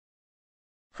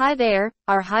Hi there,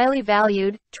 our highly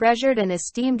valued, treasured and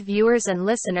esteemed viewers and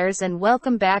listeners, and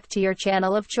welcome back to your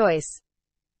channel of choice.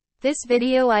 This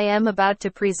video I am about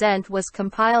to present was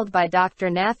compiled by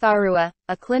Dr. Nath Arua,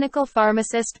 a clinical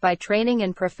pharmacist by training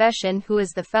and profession who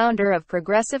is the founder of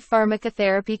Progressive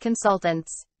Pharmacotherapy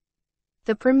Consultants,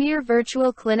 the premier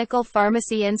virtual clinical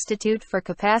pharmacy institute for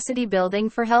capacity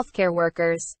building for healthcare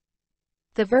workers.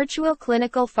 The Virtual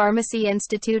Clinical Pharmacy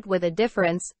Institute with a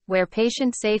difference, where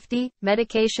patient safety,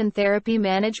 medication therapy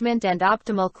management and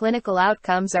optimal clinical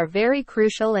outcomes are very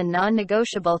crucial and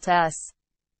non-negotiable to us.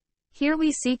 Here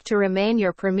we seek to remain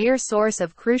your premier source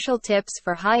of crucial tips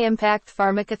for high-impact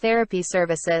pharmacotherapy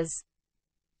services.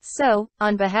 So,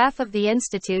 on behalf of the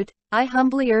Institute, I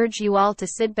humbly urge you all to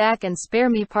sit back and spare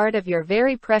me part of your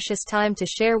very precious time to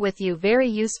share with you very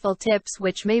useful tips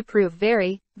which may prove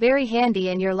very handy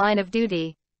in your line of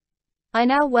duty. I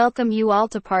now welcome you all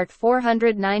to part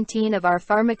 419 of our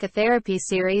pharmacotherapy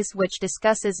series, which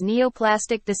discusses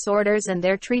neoplastic disorders and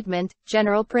their treatment,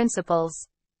 general principles.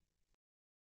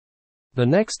 The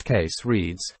next case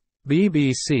reads,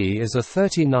 BBC is a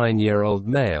 39-year-old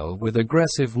male with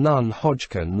aggressive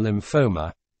non-Hodgkin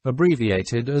lymphoma,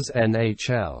 abbreviated as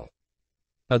NHL.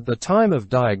 At the time of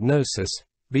diagnosis,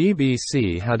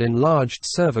 BBC had enlarged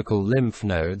cervical lymph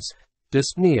nodes,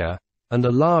 dyspnea, and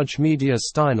a large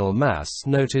mediastinal mass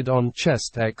noted on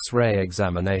chest X-ray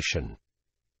examination.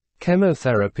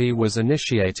 Chemotherapy was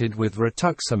initiated with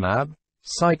rituximab,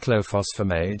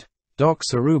 cyclophosphamide,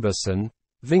 doxorubicin,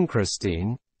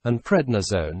 vincristine, and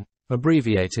prednisone,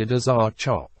 abbreviated as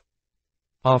R-CHOP.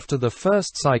 After the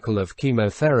first cycle of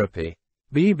chemotherapy,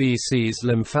 BBC's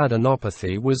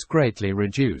lymphadenopathy was greatly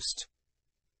reduced.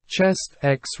 Chest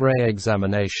X-ray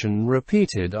examination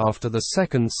repeated after the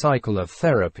second cycle of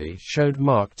therapy showed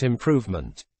marked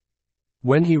improvement.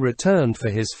 When he returned for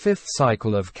his fifth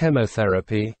cycle of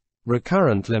chemotherapy,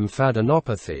 recurrent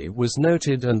lymphadenopathy was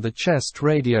noted and the chest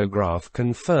radiograph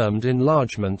confirmed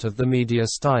enlargement of the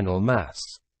mediastinal mass.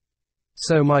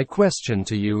 So my question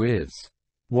to you is,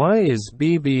 why is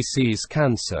BBC's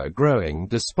cancer growing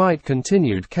despite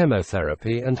continued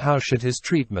chemotherapy, and how should his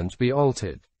treatment be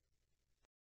altered?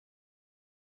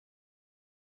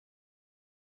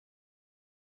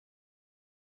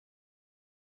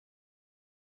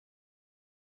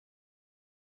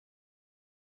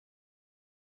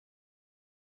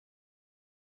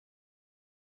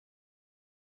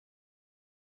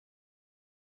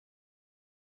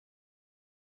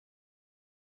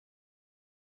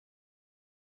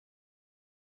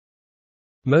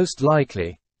 Most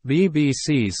likely,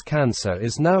 BBC's cancer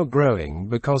is now growing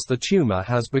because the tumor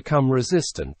has become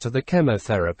resistant to the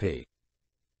chemotherapy.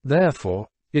 Therefore,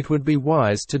 it would be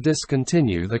wise to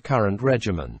discontinue the current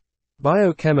regimen.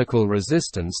 Biochemical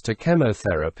resistance to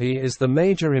chemotherapy is the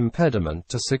major impediment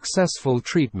to successful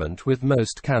treatment with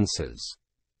most cancers.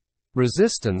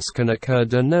 Resistance can occur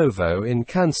de novo in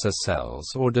cancer cells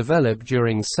or develop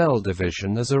during cell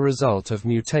division as a result of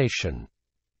mutation.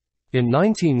 In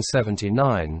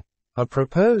 1979, a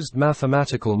proposed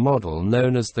mathematical model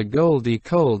known as the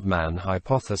Goldie-Coldman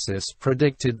hypothesis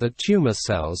predicted that tumor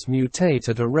cells mutate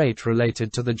at a rate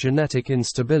related to the genetic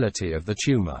instability of the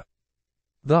tumor.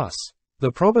 Thus,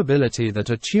 the probability that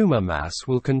a tumor mass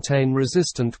will contain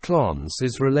resistant clones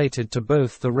is related to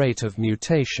both the rate of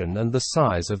mutation and the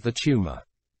size of the tumor.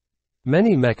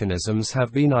 Many mechanisms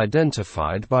have been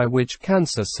identified by which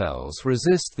cancer cells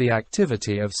resist the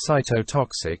activity of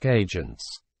cytotoxic agents.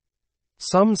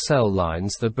 Some cell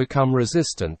lines that become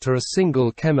resistant to a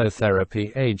single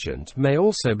chemotherapy agent may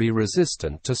also be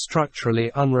resistant to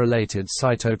structurally unrelated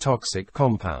cytotoxic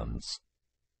compounds.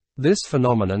 This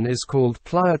phenomenon is called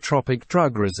pleiotropic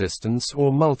drug resistance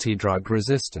or multidrug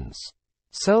resistance.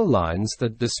 Cell lines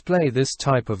that display this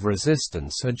type of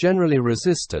resistance are generally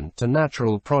resistant to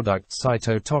natural product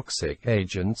cytotoxic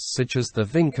agents such as the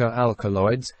vinca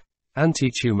alkaloids,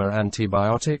 antitumor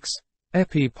antibiotics,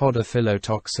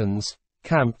 epipodophyllotoxins,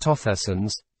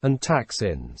 camptothecins, and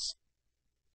taxins.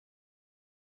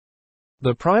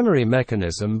 The primary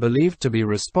mechanism believed to be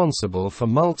responsible for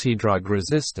multidrug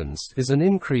resistance is an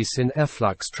increase in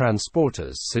efflux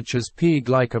transporters such as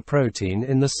P-glycoprotein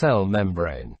in the cell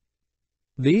membrane.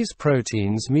 These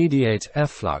proteins mediate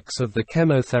efflux of the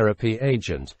chemotherapy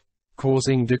agent,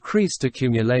 causing decreased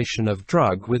accumulation of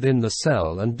drug within the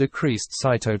cell and decreased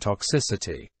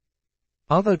cytotoxicity.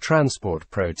 Other transport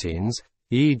proteins,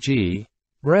 e.g.,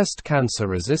 breast cancer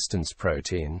resistance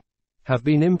protein, have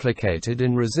been implicated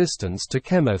in resistance to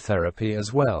chemotherapy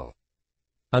as well.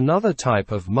 Another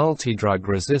type of multidrug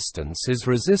resistance is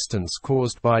resistance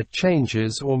caused by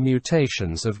changes or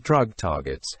mutations of drug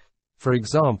targets, for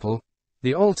example,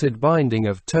 the altered binding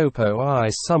of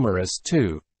topoisomerase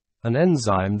II, an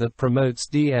enzyme that promotes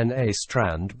DNA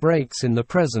strand breaks in the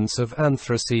presence of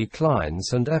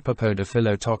anthracyclines and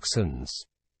epipodophylotoxins.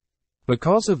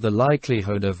 Because of the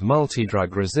likelihood of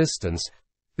multidrug resistance,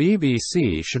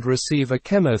 BBC should receive a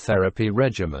chemotherapy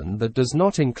regimen that does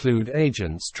not include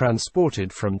agents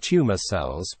transported from tumor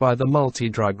cells by the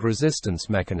multidrug resistance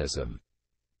mechanism.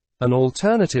 An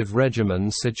alternative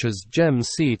regimen such as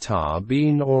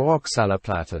gemcitabine or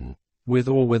oxaliplatin, with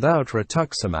or without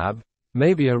rituximab,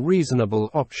 may be a reasonable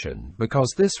option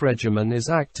because this regimen is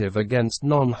active against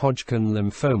non-Hodgkin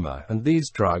lymphoma and these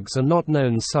drugs are not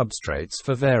known substrates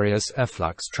for various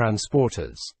efflux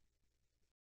transporters.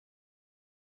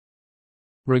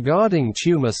 Regarding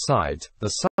tumor site,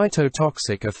 the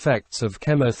cytotoxic effects of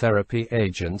chemotherapy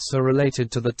agents are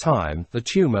related to the time the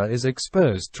tumor is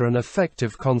exposed to an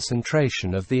effective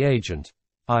concentration of the agent,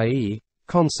 i.e.,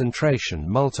 concentration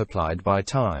multiplied by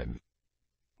time.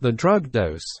 The drug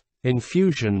dose,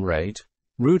 infusion rate,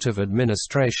 route of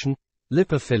administration,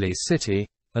 lipophilicity,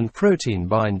 and protein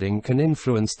binding can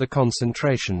influence the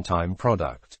concentration time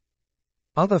product.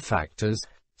 Other factors,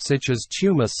 such as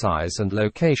tumor size and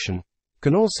location,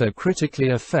 can also critically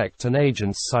affect an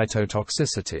agent's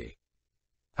cytotoxicity.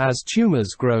 As tumors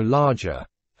grow larger,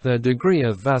 their degree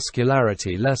of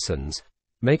vascularity lessens,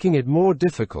 making it more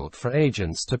difficult for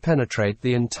agents to penetrate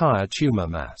the entire tumor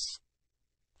mass.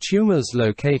 Tumors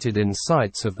located in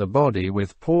sites of the body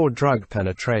with poor drug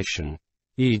penetration,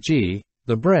 e.g.,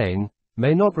 the brain,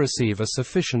 may not receive a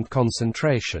sufficient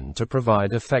concentration to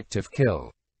provide effective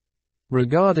kill.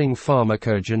 Regarding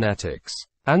pharmacogenetics,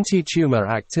 anti-tumor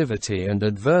activity and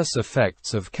adverse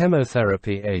effects of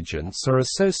chemotherapy agents are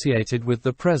associated with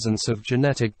the presence of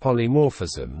genetic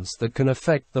polymorphisms that can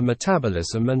affect the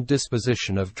metabolism and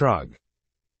disposition of drug.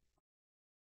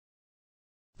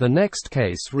 The next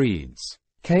case reads,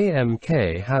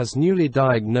 KMK has newly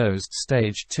diagnosed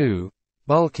stage 2,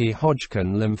 bulky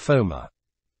Hodgkin lymphoma.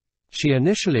 She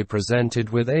initially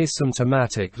presented with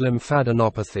asymptomatic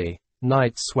lymphadenopathy,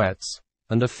 night sweats,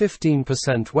 and a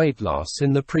 15% weight loss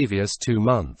in the previous 2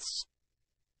 months.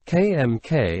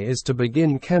 KMK is to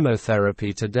begin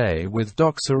chemotherapy today with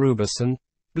doxorubicin,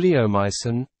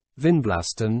 bleomycin,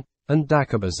 vinblastine, and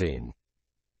dacarbazine.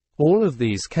 All of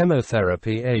these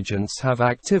chemotherapy agents have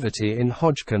activity in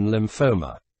Hodgkin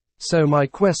lymphoma. So my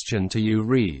question to you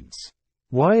reads,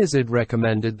 why is it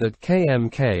recommended that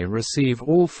KMK receive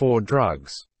all 4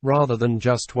 drugs, rather than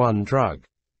just one drug?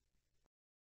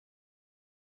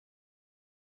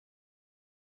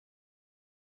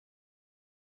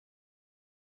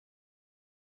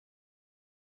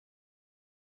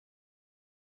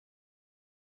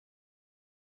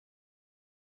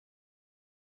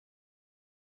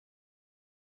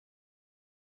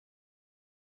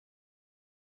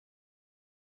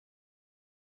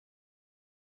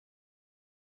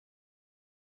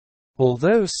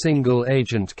 Although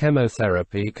single-agent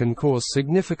chemotherapy can cause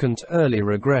significant early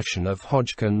regression of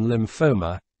Hodgkin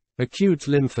lymphoma, acute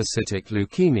lymphocytic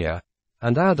leukemia,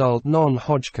 and adult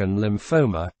non-Hodgkin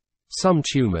lymphoma, some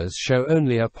tumors show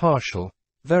only a partial,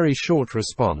 very short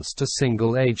response to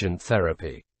single-agent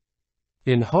therapy.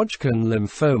 In Hodgkin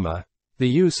lymphoma, the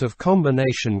use of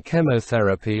combination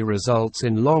chemotherapy results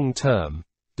in long-term,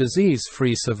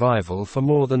 disease-free survival for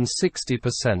more than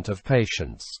 60% of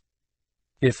patients.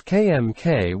 If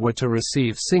KMK were to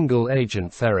receive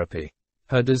single-agent therapy,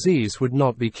 her disease would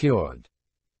not be cured.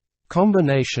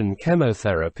 Combination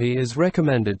chemotherapy is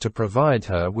recommended to provide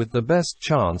her with the best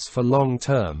chance for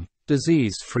long-term,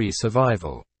 disease-free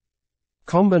survival.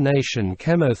 Combination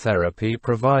chemotherapy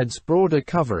provides broader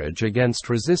coverage against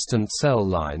resistant cell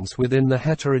lines within the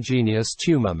heterogeneous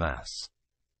tumor mass.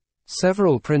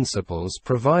 Several principles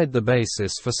provide the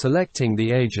basis for selecting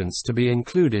the agents to be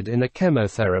included in a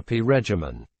chemotherapy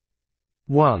regimen.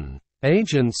 1.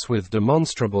 Agents with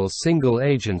demonstrable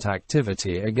single-agent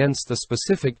activity against the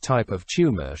specific type of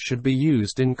tumor should be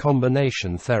used in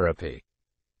combination therapy.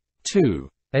 2.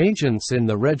 Agents in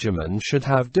the regimen should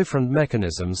have different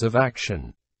mechanisms of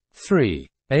action. 3.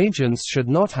 Agents should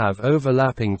not have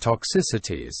overlapping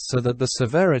toxicities so that the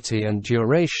severity and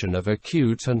duration of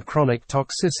acute and chronic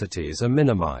toxicities are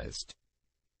minimized.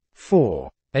 4.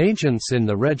 Agents in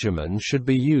the regimen should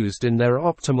be used in their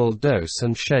optimal dose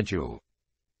and schedule.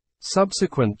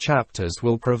 Subsequent chapters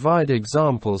will provide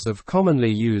examples of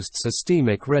commonly used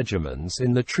systemic regimens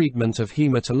in the treatment of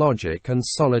hematologic and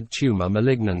solid tumor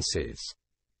malignancies.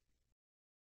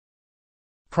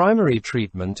 Primary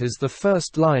treatment is the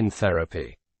first-line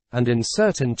therapy, and in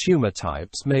certain tumor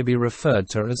types may be referred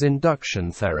to as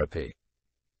induction therapy.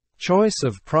 Choice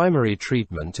of primary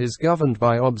treatment is governed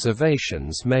by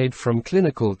observations made from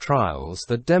clinical trials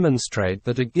that demonstrate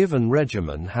that a given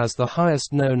regimen has the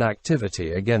highest known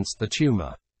activity against the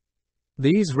tumor.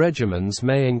 These regimens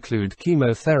may include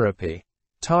chemotherapy,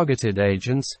 targeted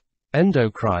agents,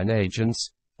 endocrine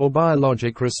agents, or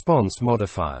biologic response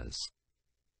modifiers.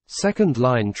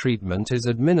 Second-line treatment is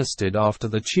administered after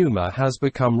the tumor has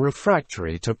become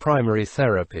refractory to primary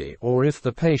therapy or if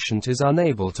the patient is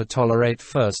unable to tolerate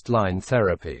first-line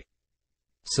therapy.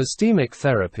 Systemic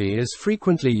therapy is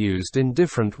frequently used in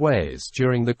different ways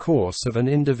during the course of an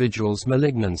individual's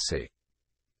malignancy.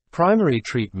 Primary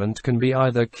treatment can be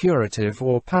either curative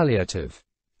or palliative,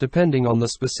 depending on the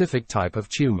specific type of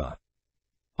tumor.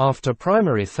 After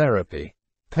primary therapy,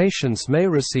 patients may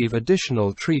receive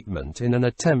additional treatment in an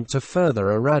attempt to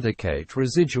further eradicate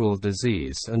residual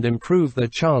disease and improve their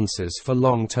chances for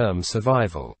long-term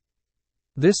survival.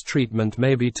 This treatment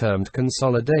may be termed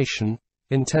consolidation,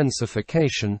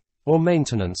 intensification, or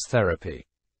maintenance therapy.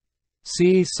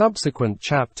 See subsequent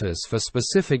chapters for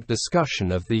specific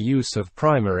discussion of the use of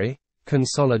primary,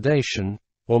 consolidation,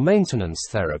 or maintenance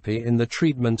therapy in the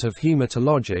treatment of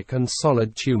hematologic and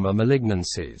solid tumor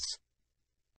malignancies.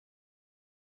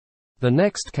 The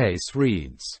next case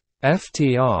reads,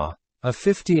 FTR, a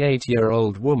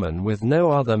 58-year-old woman with no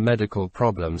other medical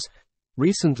problems,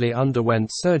 recently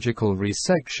underwent surgical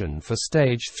resection for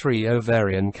stage 3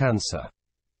 ovarian cancer.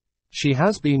 She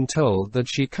has been told that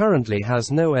she currently has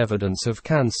no evidence of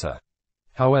cancer.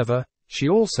 However, she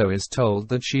also is told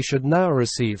that she should now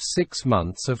receive 6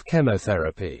 months of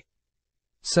chemotherapy.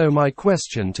 So my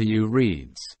question to you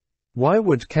reads, why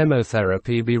would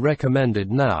chemotherapy be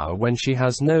recommended now when she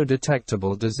has no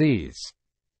detectable disease?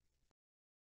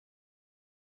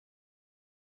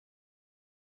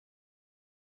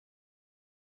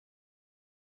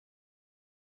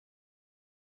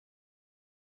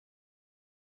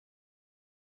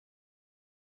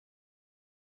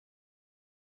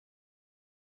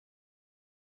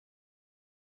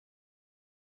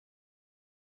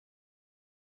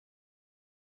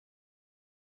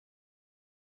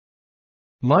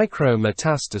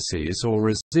 Micrometastases or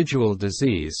residual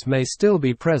disease may still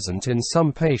be present in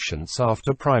some patients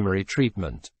after primary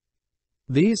treatment.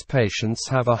 These patients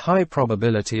have a high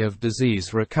probability of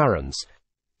disease recurrence,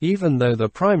 even though the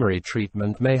primary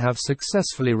treatment may have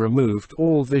successfully removed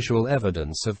all visual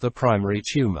evidence of the primary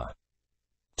tumor.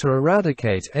 To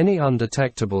eradicate any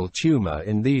undetectable tumor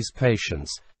in these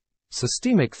patients,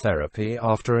 systemic therapy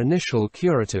after initial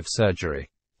curative surgery,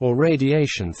 or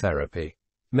radiation therapy,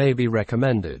 may be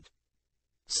recommended.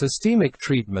 Systemic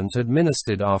treatment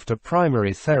administered after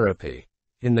primary therapy,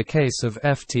 in the case of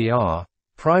FTR,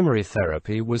 primary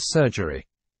therapy was surgery,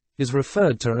 is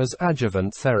referred to as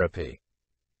adjuvant therapy.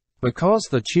 Because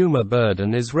the tumor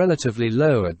burden is relatively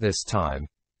low at this time,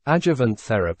 adjuvant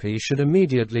therapy should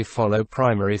immediately follow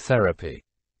primary therapy.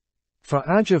 For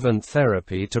adjuvant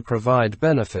therapy to provide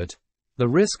benefit, the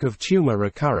risk of tumor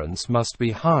recurrence must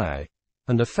be high,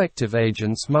 and effective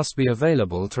agents must be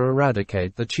available to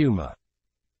eradicate the tumor.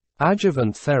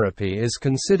 Adjuvant therapy is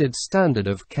considered standard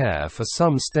of care for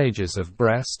some stages of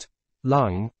breast,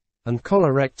 lung, and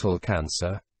colorectal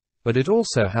cancer, but it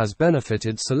also has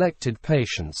benefited selected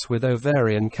patients with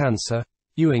ovarian cancer,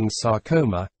 Ewing's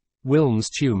sarcoma, Wilms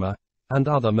tumor, and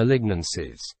other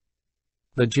malignancies.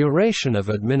 The duration of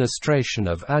administration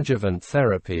of adjuvant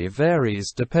therapy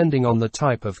varies depending on the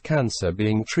type of cancer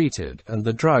being treated and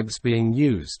the drugs being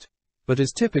used, but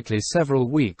is typically several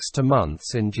weeks to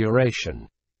months in duration.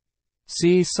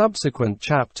 See subsequent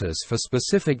chapters for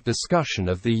specific discussion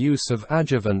of the use of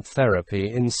adjuvant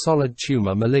therapy in solid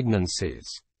tumor malignancies.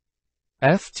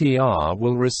 FTR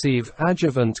will receive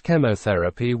adjuvant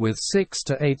chemotherapy with 6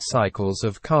 to 8 cycles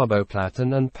of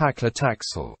carboplatin and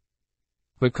paclitaxel.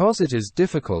 Because it is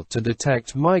difficult to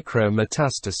detect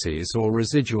micrometastases or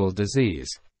residual disease,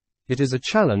 it is a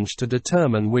challenge to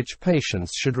determine which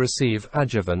patients should receive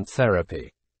adjuvant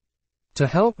therapy. To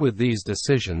help with these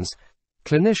decisions,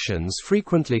 clinicians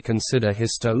frequently consider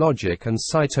histologic and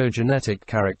cytogenetic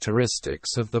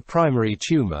characteristics of the primary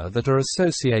tumor that are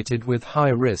associated with high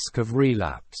risk of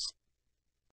relapse.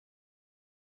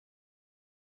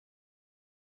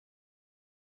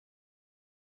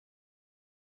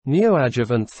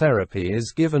 Neoadjuvant therapy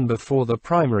is given before the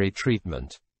primary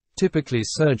treatment, typically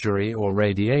surgery or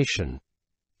radiation,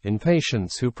 in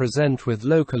patients who present with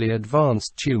locally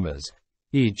advanced tumors,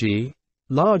 e.g.,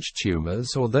 large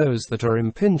tumors or those that are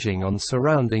impinging on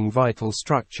surrounding vital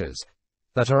structures,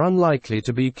 that are unlikely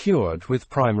to be cured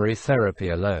with primary therapy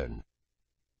alone.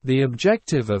 The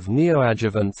objective of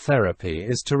neoadjuvant therapy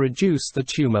is to reduce the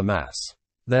tumor mass.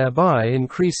 thereby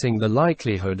increasing the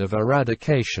likelihood of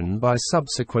eradication by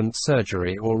subsequent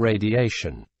surgery or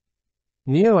radiation.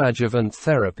 Neoadjuvant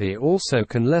therapy also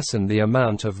can lessen the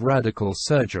amount of radical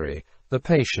surgery the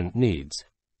patient needs,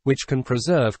 which can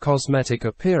preserve cosmetic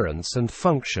appearance and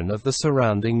function of the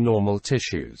surrounding normal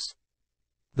tissues.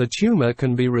 The tumor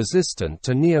can be resistant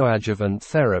to neoadjuvant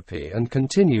therapy and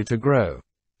continue to grow,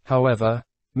 however,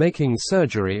 making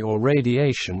surgery or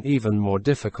radiation even more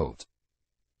difficult.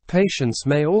 Patients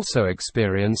may also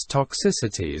experience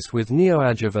toxicities with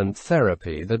neoadjuvant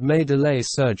therapy that may delay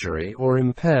surgery or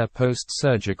impair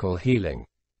post-surgical healing.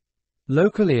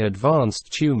 Locally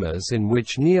advanced tumors in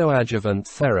which neoadjuvant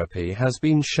therapy has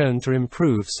been shown to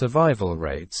improve survival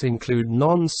rates include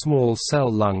non-small cell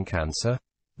lung cancer,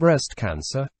 breast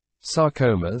cancer,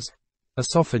 sarcomas,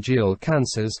 esophageal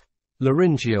cancers,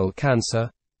 laryngeal cancer,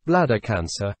 bladder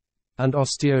cancer, and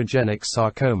osteogenic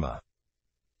sarcoma.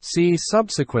 See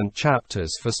subsequent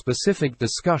chapters for specific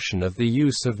discussion of the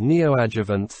use of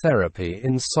neoadjuvant therapy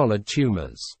in solid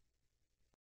tumors.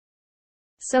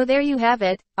 So there you have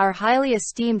it, our highly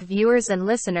esteemed viewers and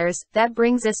listeners. That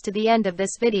brings us to the end of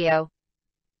this video.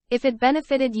 If it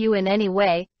benefited you in any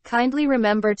way, kindly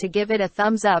remember to give it a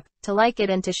thumbs up, to like it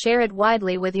and to share it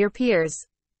widely with your peers.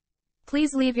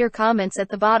 Please leave your comments at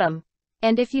the bottom.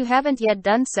 And if you haven't yet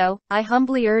done so, I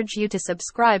humbly urge you to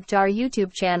subscribe to our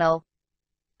YouTube channel.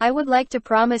 I would like to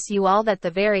promise you all that the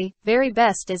very, very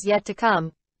best is yet to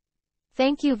come.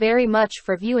 Thank you very much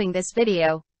for viewing this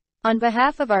video. On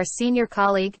behalf of our senior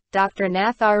colleague, Dr.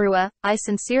 Nath Arua, I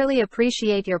sincerely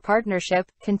appreciate your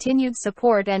partnership, continued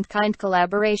support and kind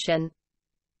collaboration.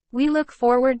 We look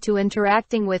forward to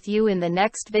interacting with you in the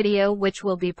next video, which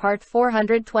will be part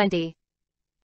 420.